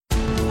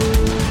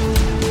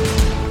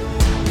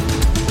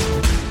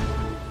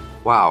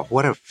Wow,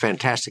 what a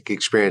fantastic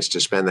experience to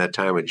spend that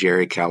time with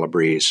Jerry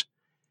Calabrese.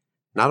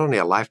 Not only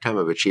a lifetime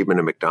of achievement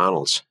at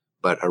McDonald's,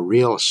 but a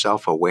real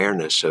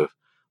self-awareness of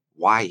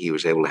why he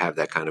was able to have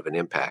that kind of an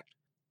impact.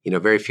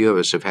 Very few of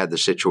us have had the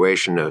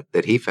situation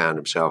that he found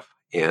himself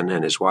in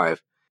and his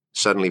wife,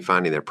 suddenly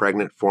finding they're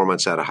pregnant 4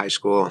 months out of high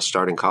school,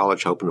 starting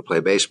college, hoping to play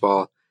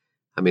baseball.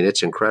 I mean,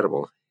 it's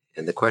incredible.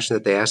 And the question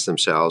that they ask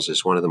themselves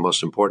is one of the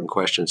most important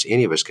questions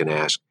any of us can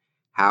ask.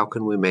 How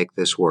can we make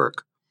this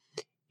work?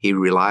 He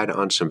relied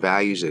on some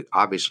values that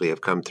obviously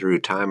have come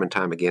through time and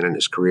time again in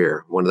his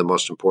career. One of the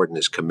most important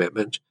is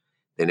commitment.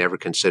 They never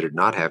considered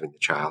not having the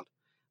child.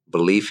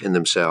 Belief in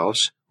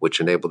themselves, which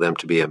enabled them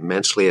to be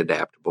immensely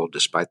adaptable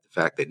despite the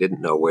fact they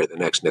didn't know where the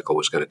next nickel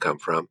was going to come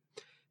from.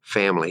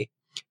 Family.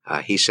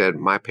 He said,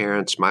 my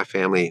parents, my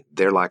family,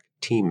 they're like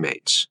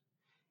teammates.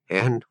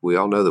 And we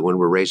all know that when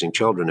we're raising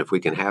children, if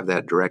we can have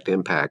that direct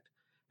impact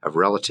of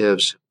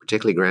relatives,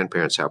 particularly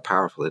grandparents, how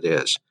powerful it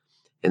is.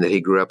 And that he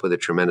grew up with a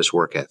tremendous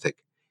work ethic.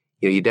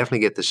 You definitely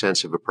get the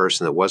sense of a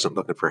person that wasn't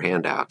looking for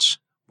handouts,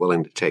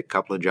 willing to take a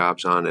couple of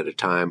jobs on at a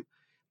time,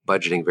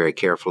 budgeting very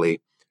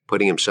carefully,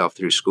 putting himself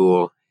through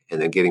school, and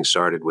then getting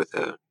started with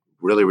a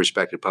really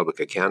respected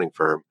public accounting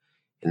firm,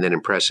 and then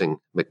impressing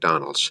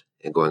McDonald's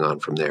and going on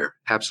from there.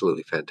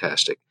 Absolutely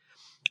fantastic.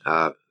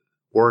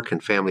 Work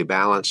and family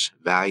balance,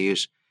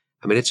 values.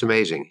 I mean, it's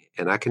amazing.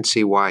 And I can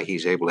see why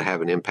he's able to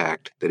have an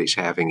impact that he's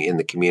having in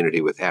the community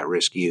with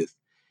at-risk youth.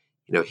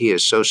 He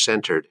is so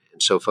centered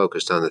and so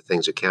focused on the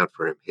things that count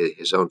for him,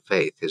 his own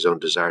faith, his own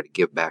desire to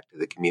give back to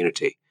the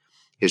community,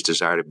 his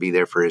desire to be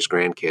there for his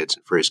grandkids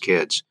and for his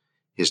kids,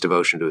 his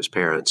devotion to his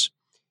parents.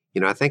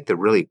 I think the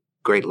really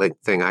great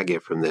thing I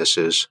get from this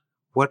is,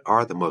 what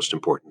are the most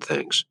important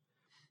things?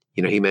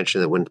 He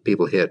mentioned that when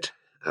people hit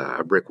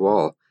a brick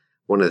wall,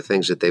 one of the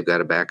things that they've got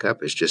to back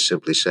up is just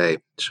simply say,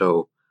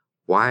 so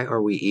why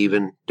are we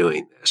even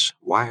doing this?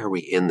 Why are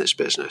we in this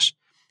business?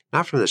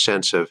 Not from the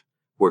sense of,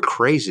 we're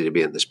crazy to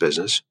be in this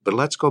business, but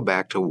let's go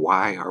back to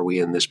why are we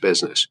in this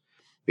business?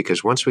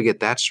 Because once we get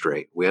that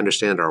straight, we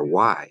understand our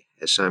why,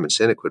 as Simon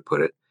Sinek would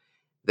put it,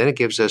 then it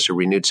gives us a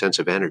renewed sense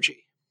of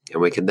energy.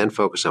 And we can then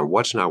focus on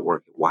what's not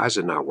working, why is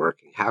it not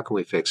working, how can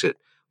we fix it,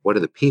 what are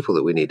the people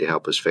that we need to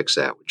help us fix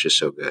that, which is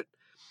so good.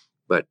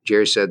 But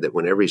Jerry said that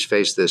whenever he's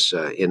faced this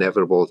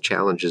inevitable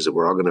challenges that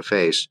we're all going to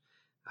face,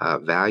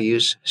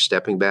 values,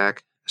 stepping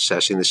back,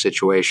 assessing the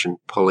situation,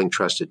 pulling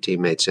trusted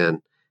teammates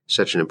in,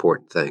 such an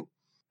important thing.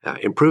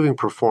 Improving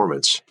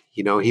performance.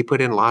 He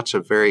put in lots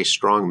of very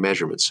strong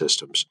measurement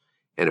systems.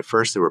 And at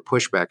first there were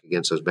pushback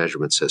against those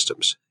measurement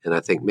systems. And I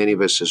think many of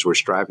us, as we're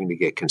striving to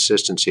get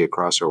consistency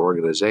across our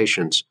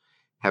organizations,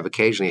 have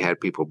occasionally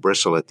had people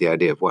bristle at the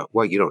idea of,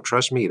 what, you don't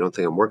trust me? You don't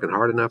think I'm working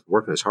hard enough,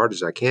 working as hard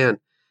as I can?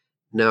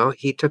 No,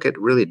 he took a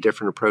really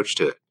different approach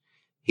to it.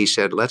 He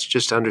said, let's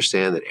just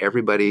understand that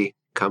everybody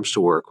comes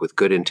to work with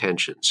good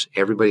intentions.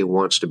 Everybody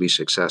wants to be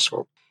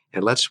successful.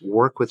 And let's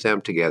work with them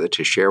together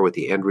to share what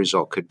the end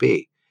result could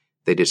be.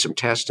 They did some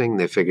testing.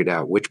 They figured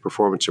out which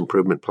performance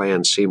improvement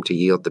plans seemed to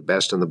yield the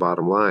best on the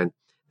bottom line.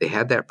 They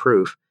had that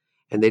proof,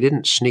 and they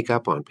didn't sneak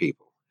up on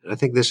people. And I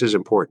think this is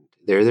important.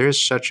 There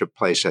is such a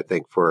place, I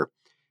think, for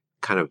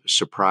kind of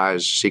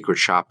surprise, secret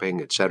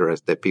shopping, et cetera,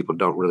 that people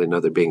don't really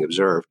know they're being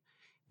observed.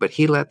 But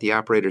he let the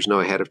operators know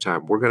ahead of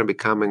time, we're going to be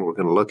coming. We're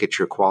going to look at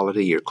your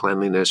quality, your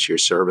cleanliness, your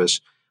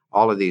service,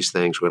 all of these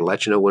things. We're going to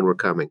let you know when we're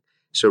coming.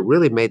 So it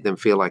really made them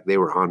feel like they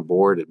were on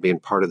board and being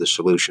part of the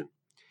solution.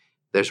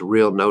 There's a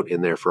real note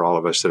in there for all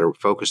of us that are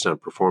focused on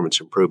performance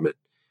improvement.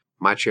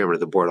 My chairman of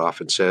the board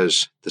often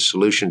says the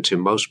solution to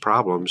most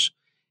problems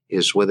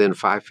is within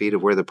 5 feet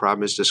of where the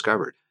problem is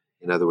discovered.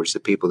 In other words, the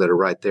people that are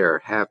right there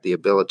have the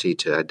ability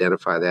to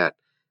identify that,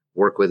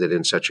 work with it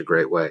in such a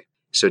great way.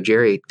 So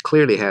Jerry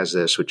clearly has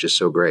this, which is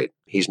so great.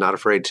 He's not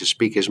afraid to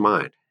speak his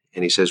mind.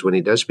 And he says when he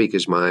does speak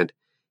his mind,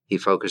 he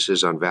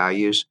focuses on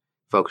values,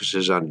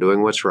 focuses on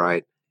doing what's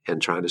right,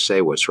 and trying to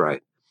say what's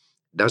right.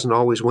 Doesn't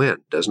always win,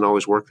 doesn't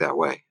always work that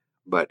way.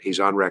 But he's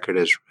on record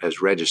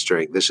as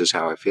registering, this is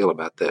how I feel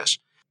about this.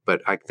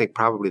 But I think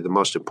probably the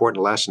most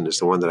important lesson is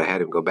the one that I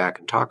had him go back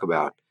and talk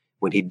about.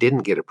 When he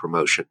didn't get a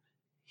promotion,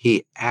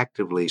 he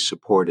actively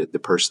supported the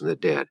person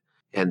that did.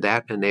 And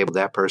that enabled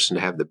that person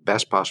to have the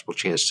best possible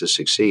chance to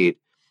succeed.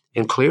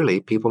 And clearly,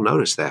 people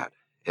noticed that.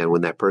 And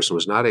when that person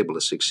was not able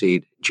to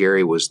succeed,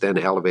 Jerry was then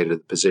elevated to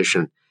the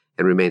position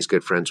and remains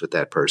good friends with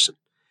that person.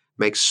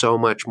 Makes so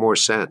much more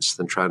sense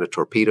than trying to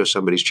torpedo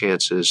somebody's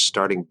chances,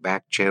 starting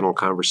back channel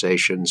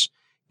conversations,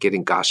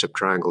 getting gossip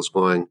triangles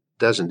going.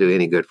 Doesn't do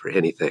any good for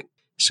anything.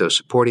 So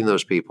supporting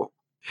those people,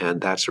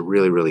 and that's a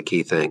really, really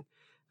key thing.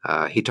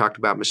 He talked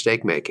about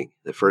mistake making.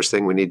 The first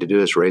thing we need to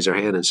do is raise our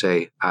hand and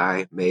say,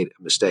 I made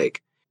a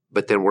mistake,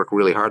 but then work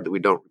really hard that we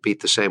don't repeat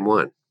the same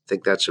one. I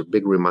think that's a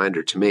big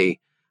reminder to me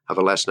of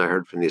a lesson I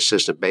heard from the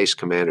assistant base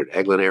commander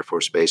at Eglin Air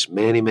Force Base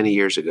many, many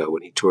years ago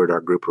when he toured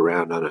our group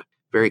around on a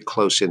very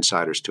close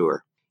insider's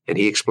tour. And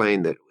he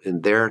explained that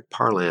in their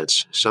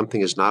parlance,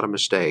 something is not a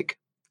mistake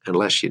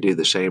unless you do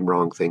the same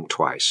wrong thing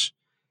twice.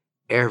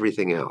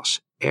 Everything else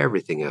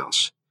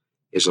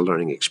is a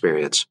learning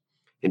experience.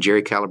 And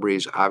Jerry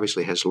Calabrese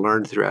obviously has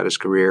learned throughout his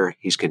career.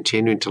 He's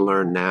continuing to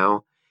learn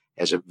now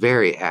as a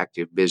very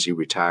active, busy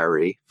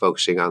retiree,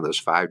 focusing on those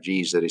 5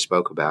 Gs that he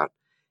spoke about.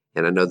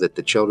 And I know that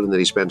the children that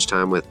he spends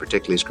time with,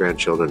 particularly his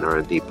grandchildren, are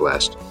indeed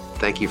blessed.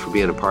 Thank you for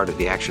being a part of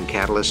the Action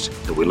Catalyst,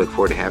 and we look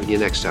forward to having you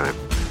next time.